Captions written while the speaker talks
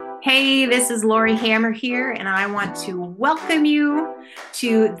Hey, this is Lori Hammer here, and I want to welcome you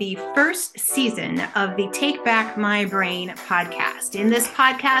to the first season of the Take Back My Brain podcast. In this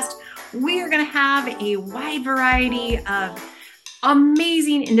podcast, we are going to have a wide variety of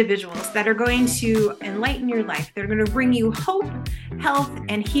amazing individuals that are going to enlighten your life. They're going to bring you hope, health,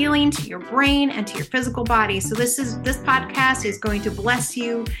 and healing to your brain and to your physical body. So this podcast is going to bless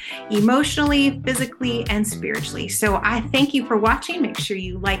you emotionally, physically, and spiritually. So I thank you for watching. Make sure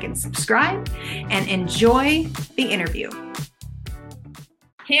you like and subscribe and enjoy the interview.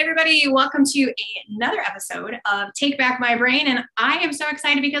 Hey everybody, welcome to another episode of Take Back My Brain. And I am so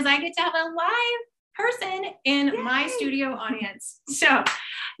excited because I get to have a live person in my studio audience. So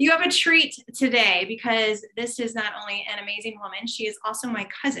you have a treat today because this is not only an amazing woman, she is also my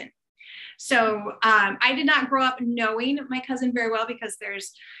cousin. So I did not grow up knowing my cousin very well because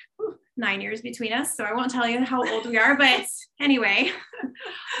there's 9 years between us. So I won't tell you how old we are, but anyway,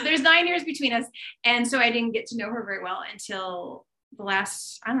 there's 9 years between us. And so I didn't get to know her very well until the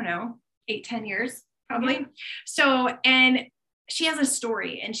last, 8-10 years probably. Mm-hmm. So, and she has a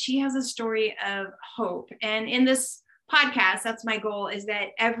story of hope. And in this podcast, that's my goal, is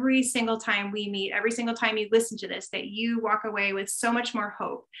that every single time we meet, every single time you listen to this, that you walk away with so much more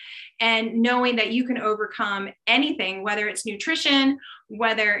hope and knowing that you can overcome anything, whether it's nutrition,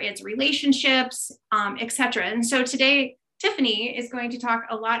 whether it's relationships, etc. And so today, Tiffany is going to talk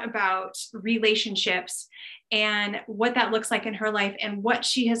a lot about relationships and what that looks like in her life and what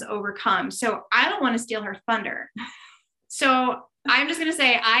she has overcome. So I don't want to steal her thunder. So I'm just going to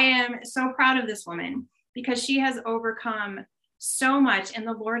say I am so proud of this woman because she has overcome so much and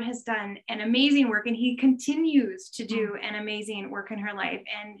the Lord has done an amazing work and he continues to do an amazing work in her life.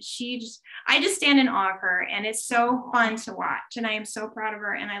 And I just stand in awe of her and it's so fun to watch. And I am so proud of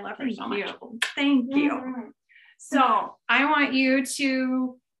her and I love her so much. Thank you. Mm-hmm. So I want you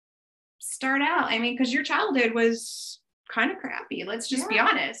to start out. Because your childhood was kind of crappy. Let's just be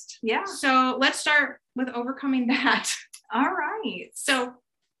honest. Yeah. So let's start with overcoming that. All right. So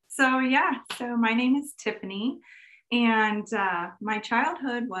my name is Tiffany and my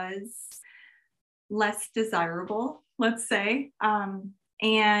childhood was less desirable, let's say.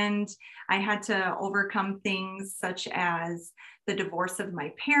 And I had to overcome things such as the divorce of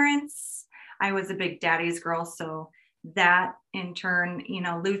my parents. I was a big daddy's girl, so that in turn,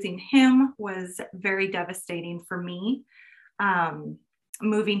 losing him was very devastating for me.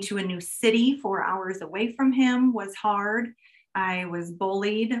 Moving to a new city 4 hours away from him was hard. I was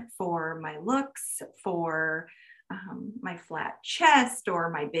bullied for my looks, for my flat chest or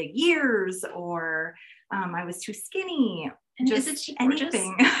my big ears, or I was too skinny. And just isn't she gorgeous?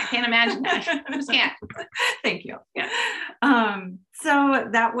 Anything. I can't imagine that. I just can't. Thank you. Yeah. So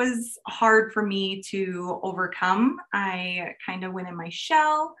that was hard for me to overcome. I kind of went in my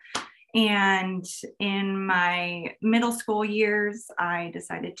shell. And in my middle school years, I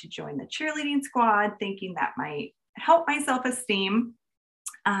decided to join the cheerleading squad, thinking that might help my self-esteem.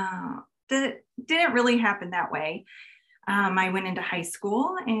 Didn't really happen that way. I went into high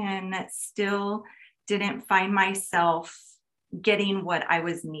school and still didn't find myself getting what I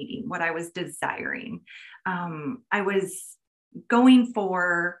was needing, what I was desiring. I was going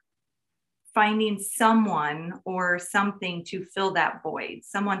for finding someone or something to fill that void,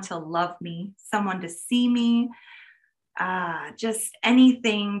 someone to love me, someone to see me, just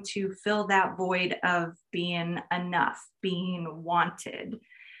anything to fill that void of being enough, being wanted.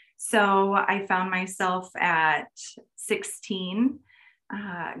 So I found myself at 16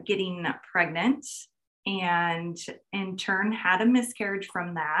 getting pregnant and in turn had a miscarriage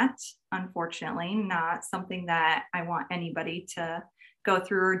from that. Unfortunately, not something that I want anybody to go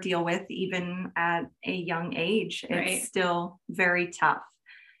through or deal with, even at a young age. Right. It's still very tough.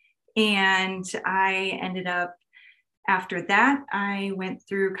 And I ended up, after that, I went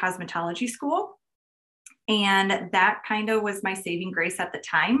through cosmetology school. And that kind of was my saving grace at the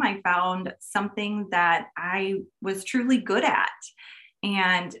time. I found something that I was truly good at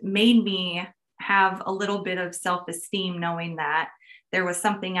and made me have a little bit of self-esteem, knowing that there was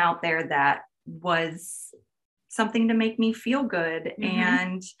something out there that was something to make me feel good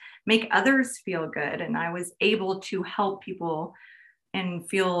and make others feel good. And I was able to help people and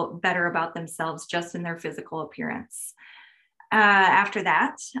feel better about themselves just in their physical appearance. After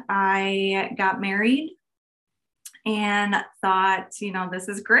that, I got married and thought, this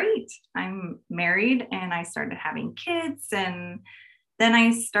is great. I'm married and I started having kids. And then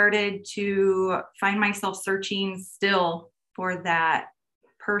I started to find myself searching still for that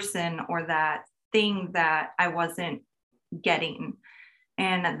person or that thing that I wasn't getting.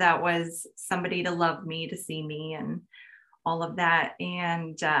 And that was somebody to love me, to see me. And all of that.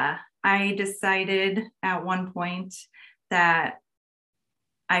 And I decided at one point that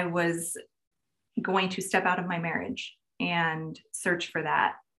I was going to step out of my marriage and search for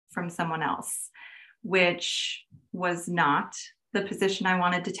that from someone else, which was not the position I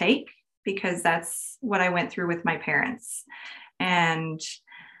wanted to take, because that's what I went through with my parents. And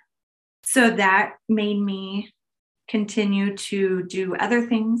so that made me continue to do other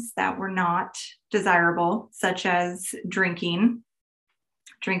things that were not desirable, such as drinking.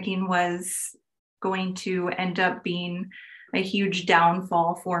 Drinking was going to end up being a huge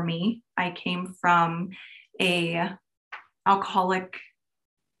downfall for me. I came from a alcoholic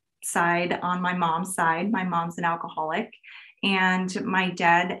side on my mom's side. My mom's an alcoholic, and my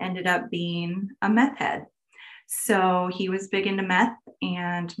dad ended up being a meth head. So he was big into meth,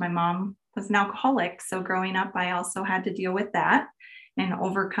 and my mom was an alcoholic. So growing up, I also had to deal with that and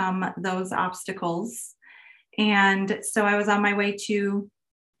overcome those obstacles. And so I was on my way to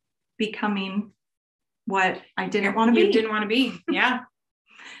becoming what I didn't want to be. You didn't want to be. Yeah.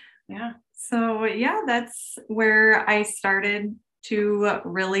 Yeah. So yeah, that's where I started to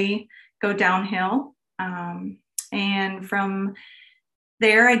really go downhill. And from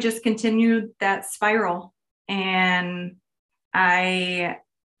there, I just continued that spiral, and I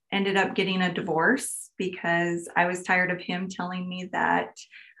ended up getting a divorce because I was tired of him telling me that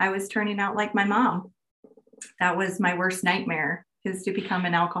I was turning out like my mom. That was my worst nightmare, is to become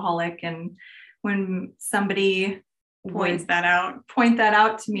an alcoholic. And when somebody Points that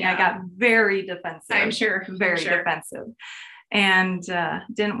out to me, I got very defensive. I'm sure. Very defensive. And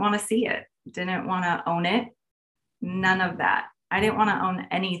didn't want to see it. Didn't want to own it. None of that. I didn't want to own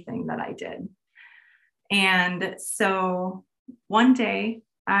anything that I did. And so one day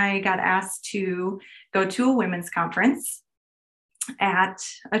I got asked to go to a women's conference at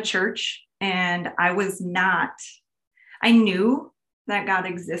a church, and I knew that God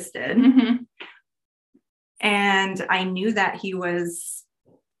existed. Mm-hmm. And I knew that he was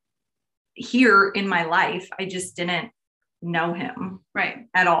here in my life. I just didn't know him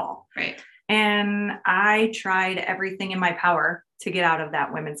at all. Right. And I tried everything in my power to get out of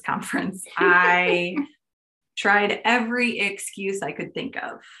that women's conference. I tried every excuse I could think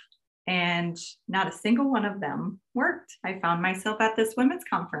of, and not a single one of them worked. I found myself at this women's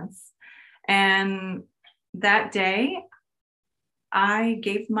conference, and that day I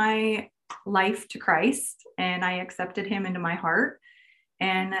gave my life to Christ, and I accepted him into my heart.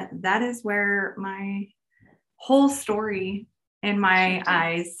 And that is where my whole story in my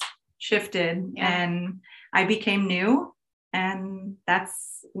eyes shifted, and I became new. And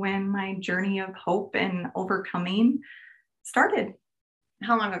that's when my journey of hope and overcoming started.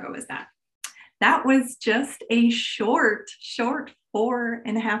 How long ago was that? That was just a short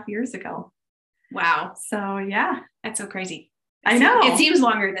 4.5 years ago. Wow. So yeah. That's so crazy. I know. It seems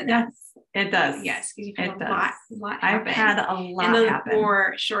longer than that. It does. Yes. Because you've had a lot I've had a lot in happen.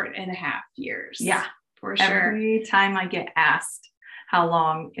 4.5 years. Yeah. For sure. Every time I get asked how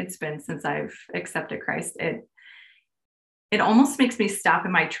long it's been since I've accepted Christ, it almost makes me stop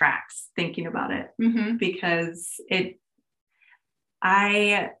in my tracks thinking about it. Mm-hmm. Because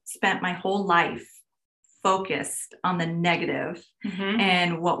I spent my whole life focused on the negative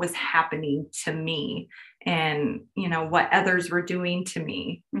and what was happening to me, and, what others were doing to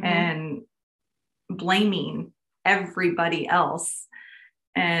me, and blaming everybody else.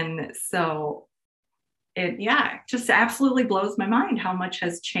 And so it just absolutely blows my mind how much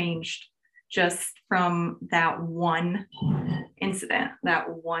has changed just from that one incident, that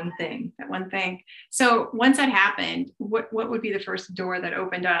one thing. So once that happened, what would be the first door that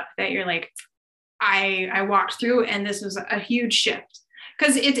opened up that you're like, I walked through, and this was a huge shift?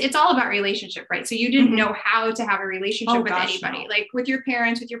 Because it's all about relationship, right? So you didn't know how to have a relationship with anybody, like with your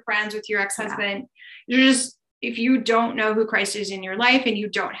parents, with your friends, with your ex-husband. You're just, if you don't know who Christ is in your life, and you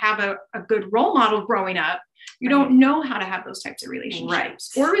don't have a good role model growing up, you don't know how to have those types of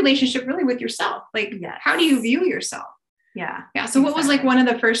relationships, or relationship really with yourself. Like, how do you view yourself? Yeah. So what was like one of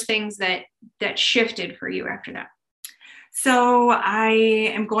the first things that shifted for you after that? So I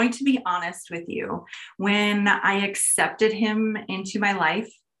am going to be honest with you. When I accepted him into my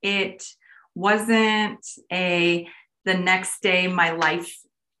life, it wasn't the next day my life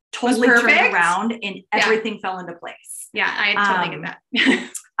totally turned around and everything fell into place. Yeah, I totally get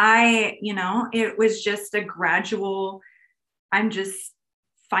that. It was just a gradual, I'm just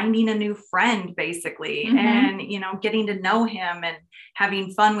finding a new friend basically, and, getting to know him and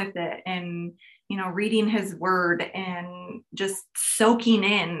having fun with it, and, reading his word and just soaking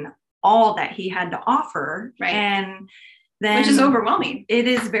in all that he had to offer. Right. And then, which is overwhelming. It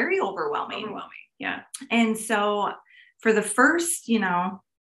is very overwhelming. Yeah. And so for the first,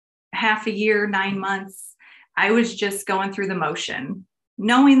 half a year, 9 months, I was just going through the motion,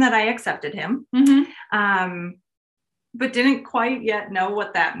 knowing that I accepted him, but didn't quite yet know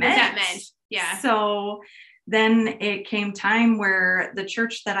what that meant. Yeah. So then it came time where the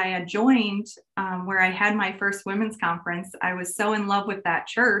church that I had joined, where I had my first women's conference, I was so in love with that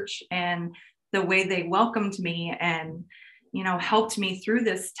church and the way they welcomed me and, helped me through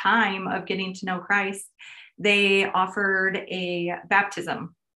this time of getting to know Christ. They offered a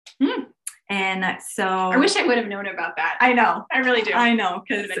baptism. And so I wish I would have known about that. I know. I really do. I know,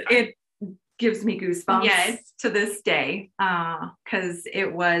 because it gives me goosebumps to this day, because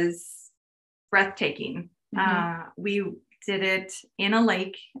it was breathtaking. We did it in a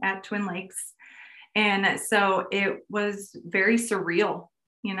lake at Twin Lakes. And so it was very surreal,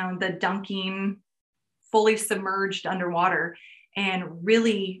 the dunking, fully submerged underwater, and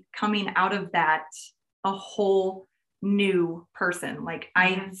really coming out of that a whole new person. Like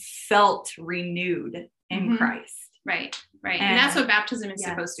I felt renewed in Christ. Right. And that's what baptism is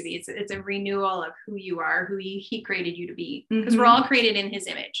supposed to be. It's a renewal of who you are, who he created you to be, because we're all created in his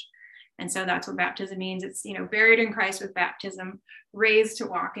image. And so that's what baptism means. It's, buried in Christ with baptism, raised to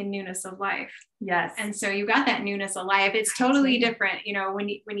walk in newness of life. Yes. And so you got that newness of life. It's totally different.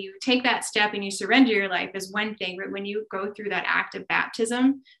 When you take that step and you surrender your life is one thing, but when you go through that act of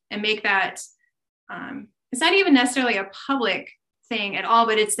baptism and make that, it's not even necessarily a public thing at all,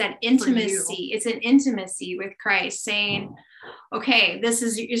 but it's that intimacy. It's an intimacy with Christ saying, okay, this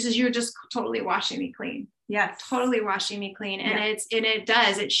is you're just totally washing me clean. Yes. Totally washing me clean. And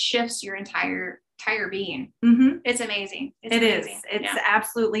it shifts your entire being. It's amazing. It's amazing. It's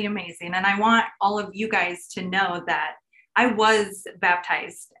absolutely amazing. And I want all of you guys to know that I was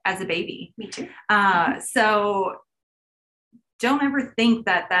baptized as a baby. Me too. So don't ever think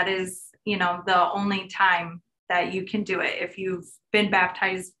that is, the only time that you can do it. If you've been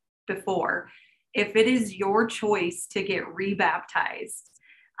baptized before, if it is your choice to get rebaptized,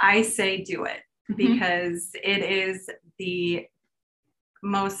 I say do it, because it is the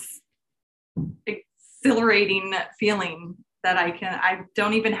most exhilarating feeling that I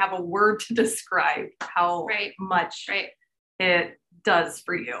don't even have a word to describe how much it does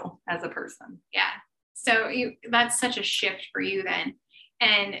for you as a person. Yeah. So that's such a shift for you then.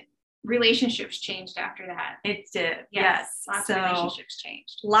 And relationships changed after that. It did. Yes. Lots of relationships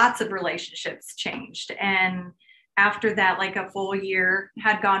changed. Lots of relationships changed. And after that, like a full year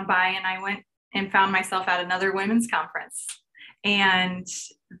had gone by, and I went and found myself at another women's conference. And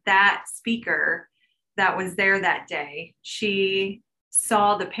that speaker that was there that day, she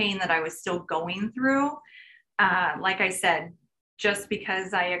saw the pain that I was still going through. Like I said, just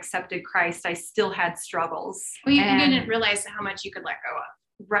because I accepted Christ, I still had struggles. Well, you didn't realize how much you could let go of.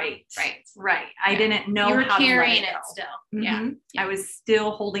 Right. I didn't know you were how carrying to let it go. still. Yeah. I was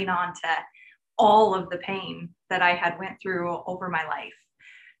still holding on to all of the pain that I had went through over my life.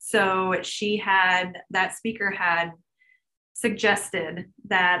 So that speaker had suggested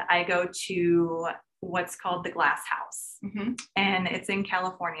that I go to what's called the Glass House, and it's in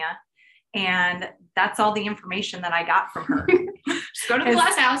California. And that's all the information that I got from her. Just go to the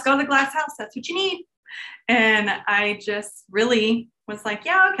Glass House. Go to the Glass House. That's what you need. And I just really was like,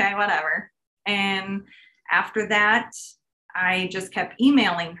 yeah, okay, whatever. And after that, I just kept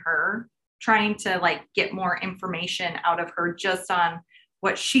emailing her, trying to get more information out of her just on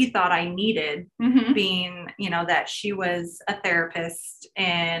what she thought I needed, being, that she was a therapist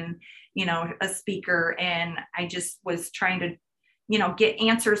and, a speaker. And I just was trying to, get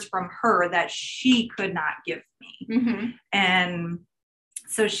answers from her that she could not give me. And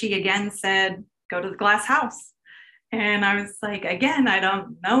so she again said, go to the Glass House. And I was like, again, I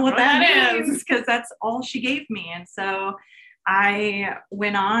don't know what that is, because that's all she gave me. And so I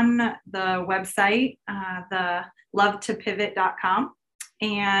went on the website, the lovetopivot.com,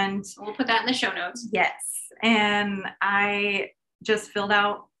 and we'll put that in the show notes. Yes. And I just filled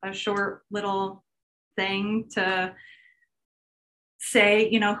out a short little thing to say,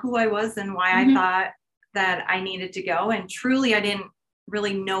 who I was and why I thought that I needed to go. And truly, I didn't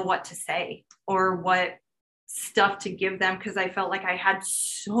really know what to say or what stuff to give them, because I felt like I had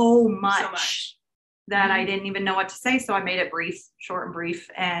so much that I didn't even know what to say. So I made it short and brief.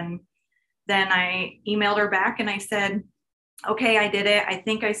 And then I emailed her back and I said, okay, I did it. I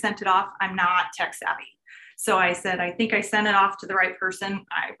think I sent it off. I'm not tech savvy. So I said, I think I sent it off to the right person.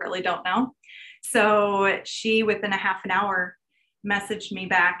 I really don't know. So she, within a half an hour, messaged me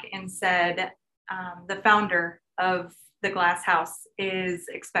back and said, the founder of the Glass House is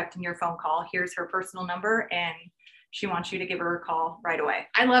expecting your phone call. Here's her personal number, and she wants you to give her a call right away.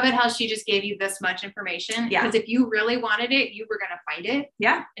 I love it how she just gave you this much information. Yeah. Because if you really wanted it, you were going to find it.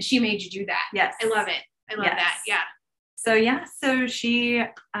 Yeah. And she made you do that. Yes. I love it. I love that. Yeah. So she,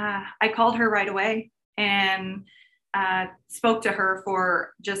 I called her right away and spoke to her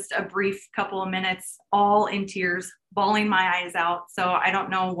for just a brief couple of minutes, all in tears, bawling my eyes out. So I don't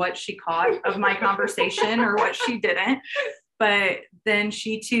know what she caught of my conversation or what she didn't, but then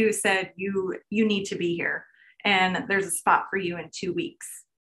she too said, you need to be here, and there's a spot for you in 2 weeks.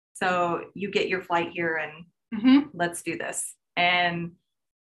 So you get your flight here and let's do this. And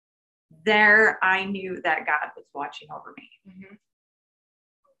there I knew that God was watching over me.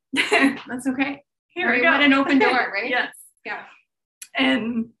 That's okay. Here we go. What an open door, right? Yes. Yeah.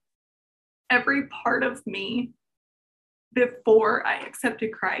 And every part of me before I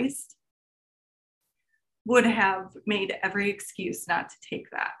accepted Christ would have made every excuse not to take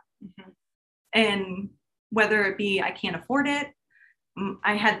that. And whether it be, I can't afford it.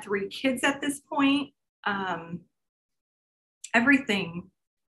 I had 3 kids at this point. Everything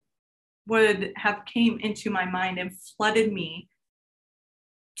would have came into my mind and flooded me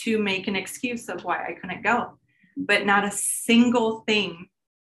to make an excuse of why I couldn't go. But not a single thing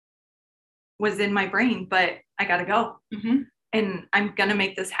was in my brain, but I got to go. And I'm going to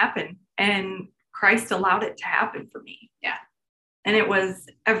make this happen. And Christ allowed it to happen for me. Yeah. And it was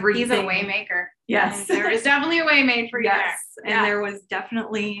everything. He's a way maker. Yes. There is definitely a way made for you. Yes. There. And there was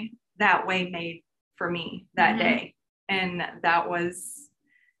definitely that way made for me that day. And that was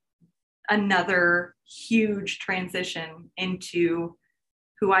another huge transition into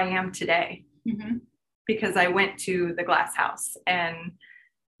who I am today. Because I went to the Glass House and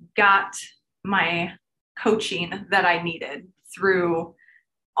got my coaching that I needed through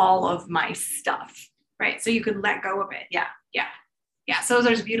all of my stuff. Right. So you could let go of it. Yeah. Yeah. Yeah. So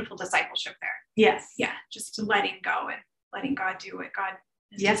there's beautiful discipleship there. Yes. Yeah. Just letting go and letting God do what God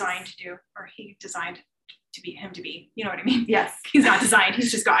is designed to do, or he designed to be him to be. You know what I mean? Yes. He's not designed.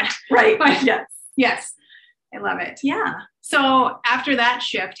 He's just God. Right. But yes. Yes. I love it. Yeah. So after that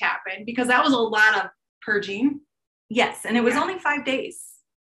shift happened, because that was a lot of purging. Yes. And it was only 5 days.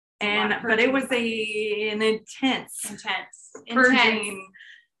 But it was an intense purging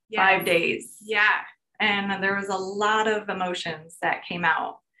 5 days. Yeah. And there was a lot of emotions that came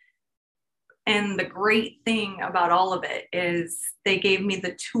out. And the great thing about all of it is they gave me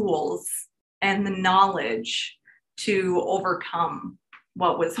the tools and the knowledge to overcome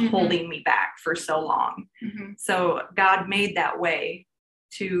what was holding me back for so long. So God made that way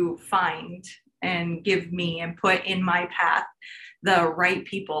to find and give me and put in my path the right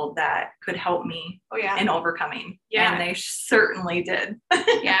people that could help me in overcoming. Yeah. And they certainly did.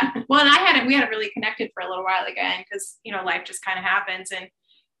 Yeah. Well, and we hadn't really connected for a little while again, because, life just kind of happens. And I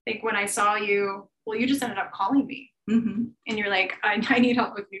think when I saw you, you just ended up calling me. And you're like, I need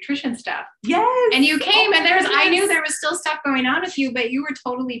help with nutrition stuff. Yes. And you came and I knew there was still stuff going on with you, but you were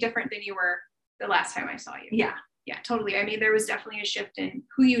totally different than you were the last time I saw you. Yeah. Yeah, totally. I mean, there was definitely a shift in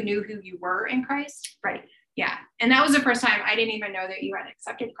who you were in Christ. Right. Yeah. And that was the first time I didn't even know that you had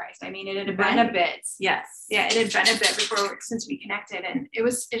accepted Christ. I mean, it had been a bit. Yes. Yeah. It had been a bit since we connected, and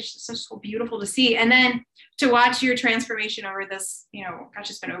it's just so beautiful to see. And then to watch your transformation over this,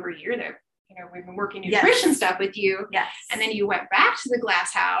 it's been over a year there. We've been working nutrition stuff with you. Yes. And then you went back to the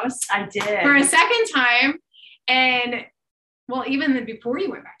Glass House. I did. For a second time. And even before you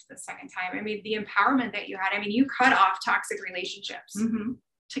went back to the second time, I mean, the empowerment that you had, I mean, you cut off toxic relationships.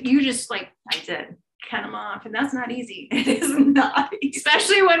 You just I did cut them off, and that's not easy. It is not easy.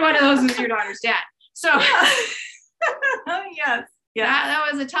 Especially when one of those is your daughter's dad. So yes. Yeah. That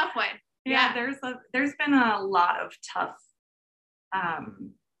was a tough one. Yeah. There's been a lot of tough,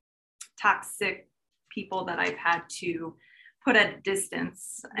 toxic people that I've had to put at a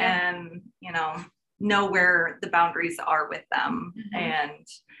distance and, know where the boundaries are with them. And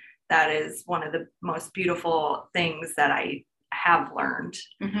that is one of the most beautiful things that I have learned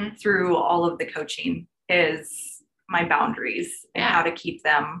through all of the coaching is my boundaries and how to keep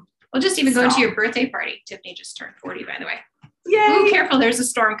them. Well, just even strong. going to your birthday party. Tiffany just turned 40, by the way. Yay! Ooh, careful. There's a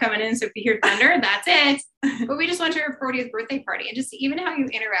storm coming in. So if you hear thunder, that's it. But we just went to her 40th birthday party, and just even how you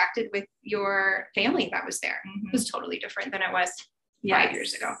interacted with your family that was there was totally different than it was 5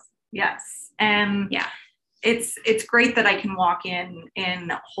 years ago. Yes. And it's great that I can walk in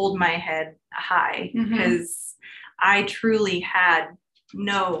and hold my head high, because I truly had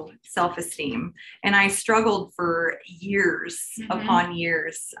no self-esteem, and I struggled for years upon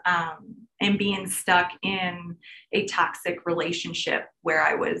years, and being stuck in a toxic relationship where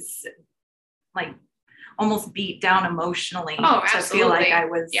I was almost beat down emotionally to feel like I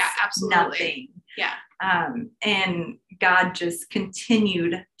was nothing. Yeah. And God just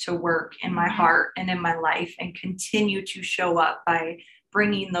continued to work in my heart and in my life and continue to show up by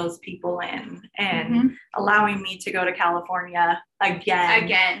bringing those people in and allowing me to go to California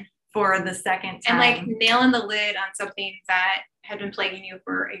again for the second time. And like nailing the lid on something that had been plaguing you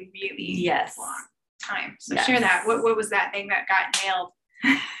for a really long time. So share that. What was that thing that got nailed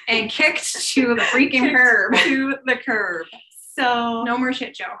and kicked to the freaking curb? To the curb. So no more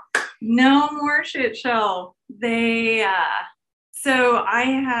shit show. No more shit show. So I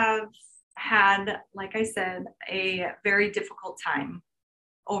have had, like I said, a very difficult time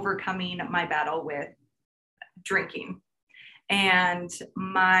overcoming my battle with drinking and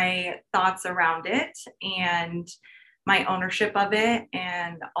my thoughts around it and my ownership of it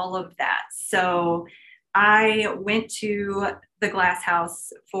and all of that. So I went to the Glass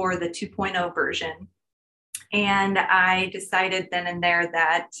House for the 2.0 version. And I decided then and there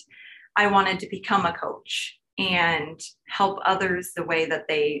that I wanted to become a coach and help others the way that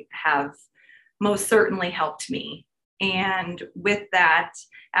they have most certainly helped me. And with that,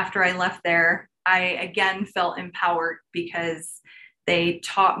 after I left there, I again felt empowered because they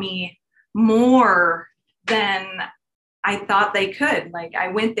taught me more than I thought they could. Like I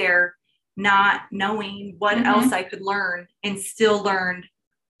went there not knowing what else I could learn and still learned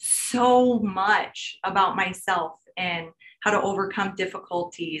so much about myself and how to overcome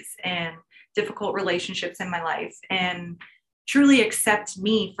difficulties and difficult relationships in my life and truly accept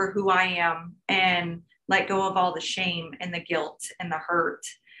me for who I am and let go of all the shame and the guilt and the hurt.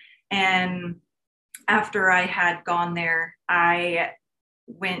 And after I had gone there, I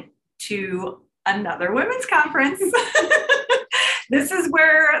went to another women's conference. This is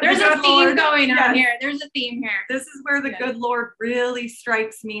where there's a theme going on here. There's a theme here. This is where the good Lord really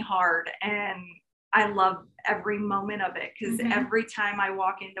strikes me hard. And I love every moment of it because every time I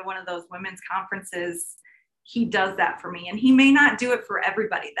walk into one of those women's conferences, he does that for me. And he may not do it for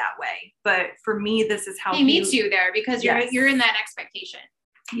everybody that way, but for me, this is how he meets you there because you're in that expectation.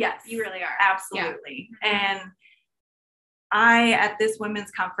 Yes, you really are. Absolutely. Yeah. And I, at this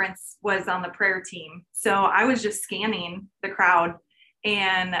women's conference, was on the prayer team. So I was just scanning the crowd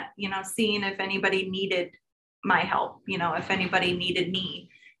and, seeing if anybody needed my help, if anybody needed me.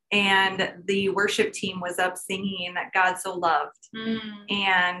 And the worship team was up singing God So Loved.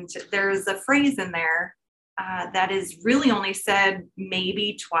 And there's a phrase in there that is really only said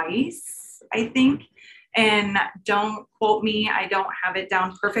maybe twice, I think. And don't quote me. I don't have it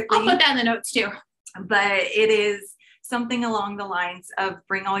down perfectly. I'll put that in the notes too. But it is something along the lines of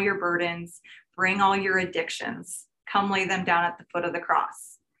bring all your burdens, bring all your addictions, come lay them down at the foot of the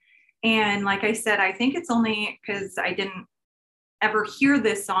cross. And like I said, I think it's only because I didn't ever hear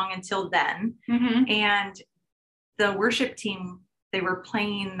this song until then. And the worship team, they were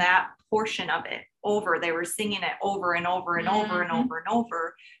playing that portion of it over. They were singing it over and over and over and over and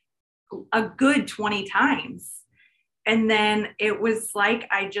over a good 20 times. And then it was like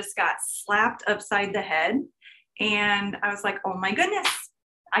I just got slapped upside the head. And I was like, oh my goodness,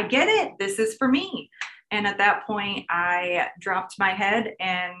 I get it. This is for me. And at that point, I dropped my head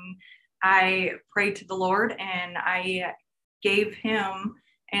and I prayed to the Lord and I gave him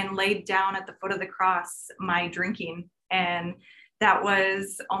and laid down at the foot of the cross my drinking. And that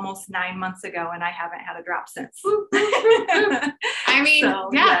was almost 9 months ago. And I haven't had a drop since. I mean, so,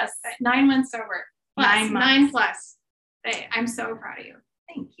 yes. 9 months sober. Plus, 9 months. 9 plus. Hey, I'm so proud of you.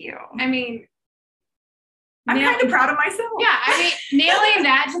 Thank you. I mean, I'm kind of proud of myself. Yeah, I mean, nailing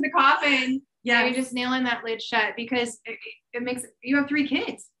that to the coffin. Yeah, I mean, just nailing that lid shut because it makes you have 3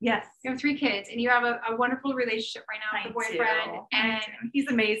 kids. Yes, you have 3 kids, and you have a wonderful relationship right now with the boyfriend, and he's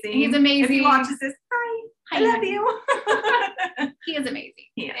amazing. He's amazing. If he watches this, hi, I love you. He is amazing,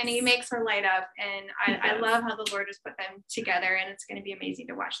 and he makes her light up, and I love how the Lord has put them together, and it's going to be amazing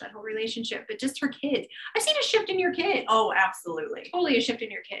to watch that whole relationship. But just for kids, I've seen a shift in your kids. Oh, absolutely, totally a shift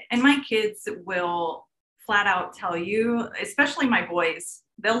in your kids. And my kids will flat out tell you, especially my boys,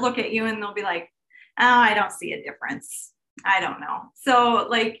 they'll look at you and they'll be like, oh, I don't see a difference. I don't know. So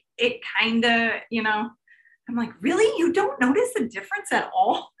like it kind of, I'm like, really? You don't notice a difference at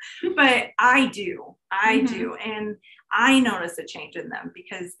all? But I do. I do. And I notice a change in them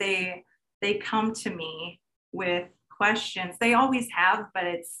because they come to me with questions. They always have, but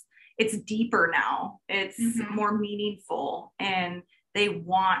it's deeper now. It's more meaningful, and they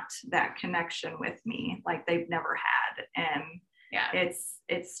want that connection with me like they've never had. And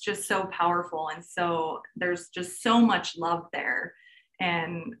it's just so powerful. And so there's just so much love there.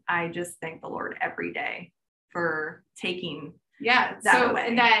 And I just thank the Lord every day for taking that away.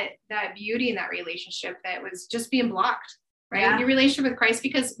 And that beauty in that relationship that was just being blocked, right? Your relationship with Christ,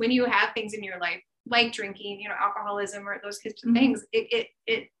 because when you have things in your life like drinking, you know, alcoholism or those kinds of Mhm. things,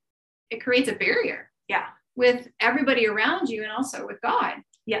 it creates a barrier Yeah. with everybody around you and also with God.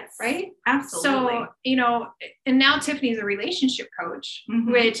 Yes. Right. Absolutely. So, you know, and now Tiffany's a relationship coach,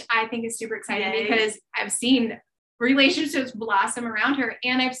 Mhm. which I think is super exciting Yay. because I've seen relationships blossom around her,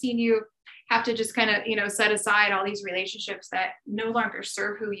 and I've seen you have to just kind of, you know, set aside all these relationships that no longer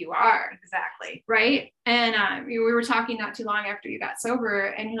serve who you are. Exactly. Right. And we were talking not too long after you got sober,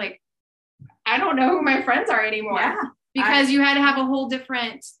 and you're like, I don't know who my friends are anymore. Yeah. Because you had to have a whole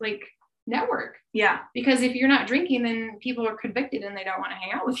different like network. Yeah. Because if you're not drinking, then people are convicted and they don't want to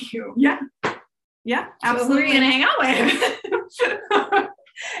hang out with you. Yeah. Yeah. Absolutely. So who are you going to hang out with?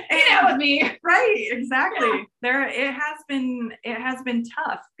 Hang out with me. Right. Exactly. Yeah. It has been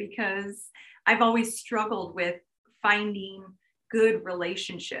tough because I've always struggled with finding good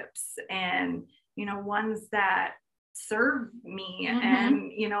relationships and, you know, ones that serve me Mhm.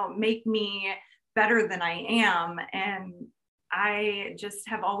 and, you know, make me better than I am. And I just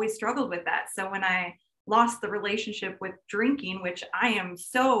have always struggled with that. So when I lost the relationship with drinking, which I am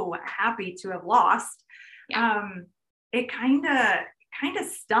so happy to have lost, Yeah. it kind of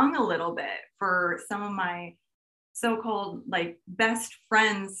stung a little bit for some of my so-called like best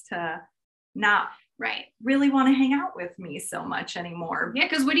friends to not Right. really want to hang out with me so much anymore. Yeah,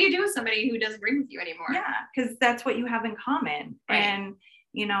 because what do you do with somebody who doesn't drink with you anymore? Yeah, because that's what you have in common. Right. And,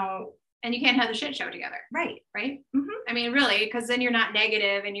 you know, and you can't have the shit show together. Right. Right. Mm-hmm. I mean, really, because then you're not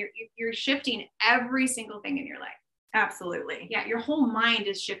negative and you're shifting every single thing in your life. Absolutely. Yeah. Your whole mind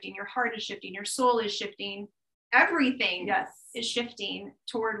is shifting. Your heart is shifting. Your soul is shifting. Everything is shifting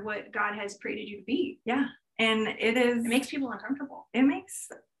toward what God has created you to be. Yeah. And it makes people uncomfortable. It makes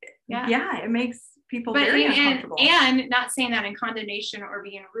people very uncomfortable. And not saying that in condemnation or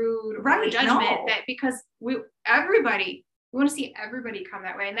being rude or judgment, no. that because we want to see everybody come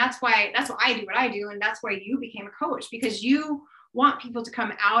that way. And that's why I do what I do. And that's why you became a coach, because you want people to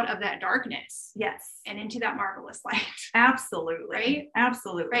come out of that darkness. Yes. And into that marvelous light. Absolutely. Right?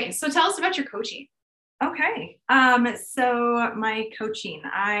 Absolutely. Right. So tell us about your coaching. Okay. So my coaching,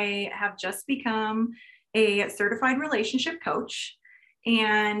 I have just become a certified relationship coach.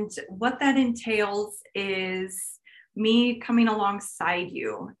 And what that entails is me coming alongside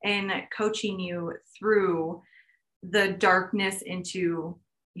you and coaching you through the darkness into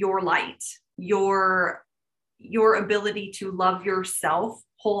your light, your ability to love yourself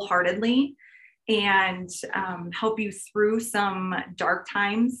wholeheartedly and help you through some dark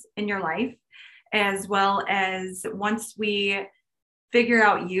times in your life, as well as once we figure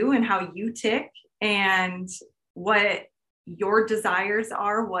out you and how you tick and what your desires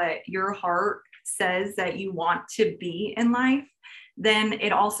are, what your heart says that you want to be in life, then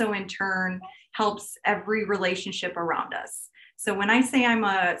it also in turn helps every relationship around us. So when I say I'm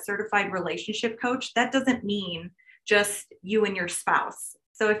a certified relationship coach, that doesn't mean just you and your spouse.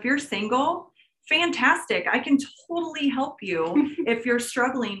 So if you're single, fantastic. I can totally help you if you're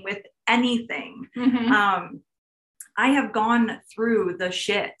struggling with anything. Mm-hmm. I have gone through the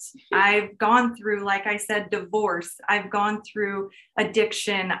shit. I've gone through, like I said, divorce. I've gone through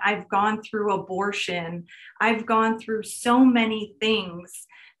addiction. I've gone through abortion. I've gone through so many things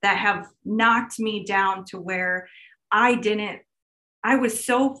that have knocked me down to where I was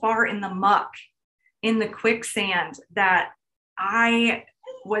so far in the muck, in the quicksand, that I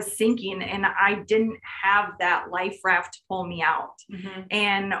was sinking and I didn't have that life raft to pull me out. Mm-hmm.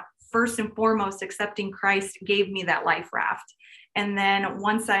 And first and foremost, accepting Christ gave me that life raft. And then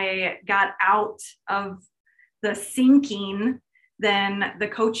once I got out of the sinking, then the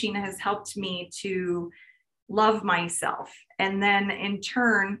coaching has helped me to love myself. And then in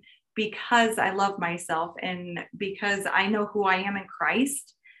turn, because I love myself and because I know who I am in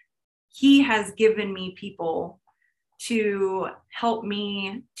Christ, He has given me people to help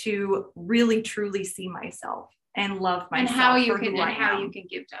me to really truly see myself and love myself, and how you can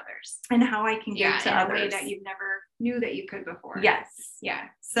give to others, and how I can give to others in a way that you never knew that you could before. Yes. Yeah.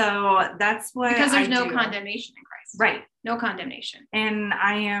 So that's what, because there's no condemnation in Christ. Right. No condemnation. And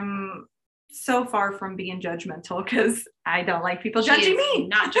I am so far from being judgmental because I don't like people judging me.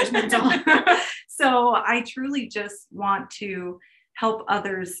 Not judgmental. So I truly just want to help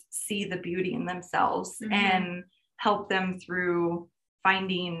others see the beauty in themselves, mm-hmm. and help them through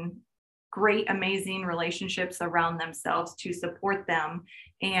finding great, amazing relationships around themselves to support them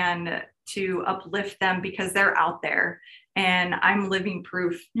and to uplift them, because they're out there. And I'm living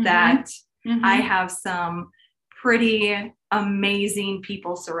proof, mm-hmm. that, mm-hmm. I have some pretty amazing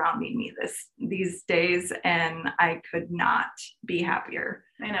people surrounding me these days, and I could not be happier.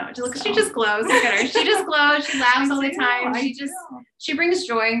 I know. She just glows. Look at her. She just glows. She laughs all the time. She brings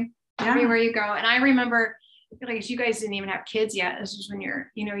joy. everywhere you go. And I remember, like, you guys didn't even have kids yet. This was when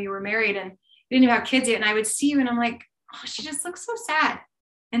you were married and you didn't even have kids yet. And I would see you and I'm like, oh, she just looks so sad.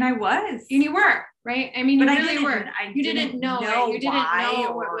 And I was. And you were, right? I mean, you really were. You didn't know it. You didn't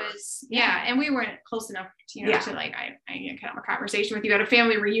know what was, and we weren't close enough, to like, I can have a conversation with you at a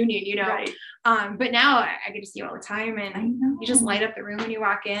family reunion, Right. But now I get to see you all the time and you just light up the room when you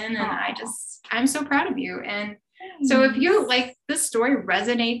walk in and I'm so proud of you. And so if you like this story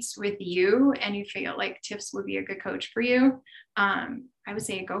resonates with you and you feel like Tiff's would be a good coach for you, I would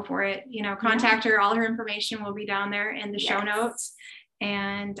say go for it. Contact her. All her information will be down there in the show notes.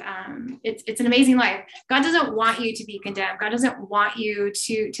 And it's an amazing life. God doesn't want you to be condemned. God doesn't want you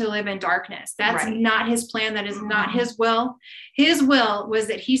to live in darkness. That's not his plan. That is not his will. His will was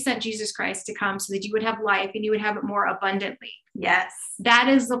that he sent Jesus Christ to come so that you would have life and you would have it more abundantly. Yes. That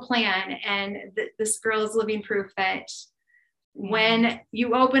is the plan. And this girl is living proof that when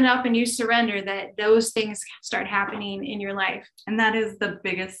you open up and you surrender, that those things start happening in your life. And that is the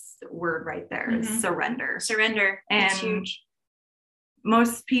biggest word right there is surrender. Surrender. And it's huge.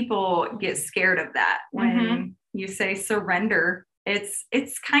 Most people get scared of that when you say surrender. It's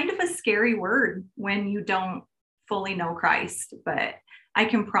kind of a scary word when you don't fully know Christ, but I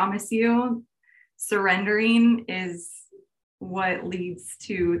can promise you surrendering is what leads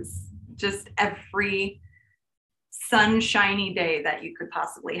to just every sunshiny day that you could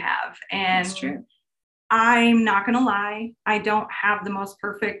possibly have. And that's true. I'm not going to lie. I don't have the most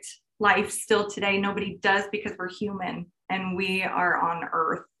perfect life still today. Nobody does, because we're human and we are on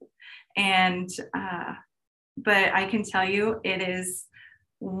earth. And, but I can tell you it is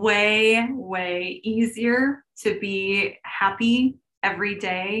way, way easier to be happy every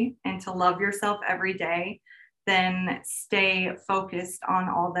day and to love yourself every day than stay focused on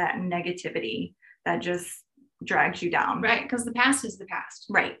all that negativity that just drags you down. Right. Because the past is the past.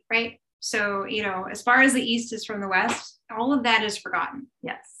 Right. Right. So, as far as the East is from the West, all of that is forgotten.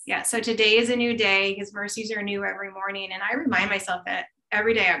 Yes. Yeah. So today is a new day. His mercies are new every morning. And I remind myself that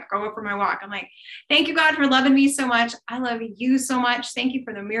every day I go up for my walk. I'm like, thank you, God, for loving me so much. I love you so much. Thank you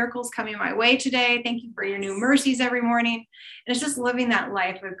for the miracles coming my way today. Thank you for your new mercies every morning. And it's just living that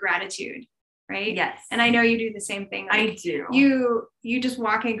life of gratitude. Right. Yes. And I know you do the same thing. Like, I do. You just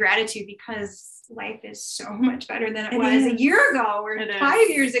walk in gratitude because life is so much better than it was a year ago or 5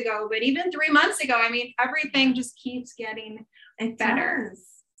 years ago, but even 3 months ago. I mean, everything just keeps getting better.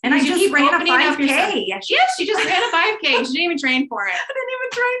 And I just ran a 5K. Yes, she just ran a 5K. She didn't even train for it. I didn't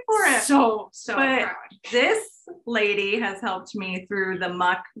even train for it. So but proud. This lady has helped me through the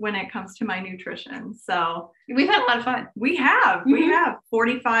muck when it comes to my nutrition. So we've had a lot of fun. We have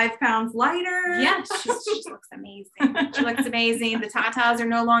 45 pounds lighter. Yeah, she just looks amazing. She looks amazing. The tatas are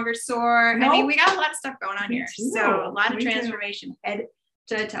no longer sore. Nope. I mean, we got a lot of stuff going on here. So a lot of transformation, head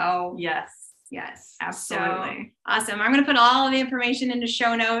to toe. Yes, absolutely. So, awesome. I'm going to put all of the information into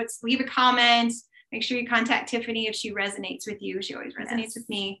show notes. Leave a comment. Make sure you contact Tiffany if she resonates with you. She always resonates with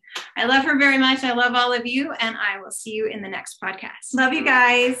me. I love her very much. I love all of you. And I will see you in the next podcast. Love you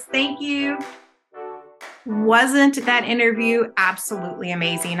guys. Thank you. Wasn't that interview absolutely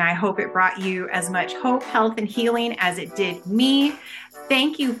amazing? I hope it brought you as much hope, health, and healing as it did me.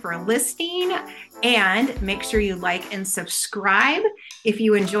 Thank you for listening, and make sure you like and subscribe if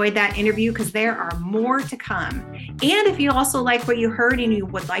you enjoyed that interview, because there are more to come. And if you also like what you heard and you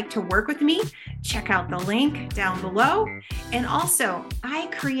would like to work with me, check out the link down below. And also, I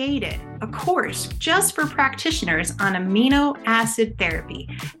created a course just for practitioners on amino acid therapy,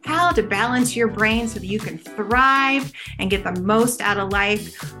 how to balance your brain so that you can thrive and get the most out of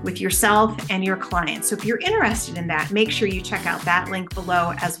life with yourself and your clients. So if you're interested in that, make sure you check out that link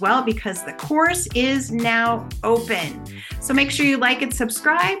below as well, because the course is now open. So make sure you like and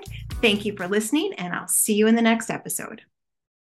subscribe. Thank you for listening, and I'll see you in the next episode.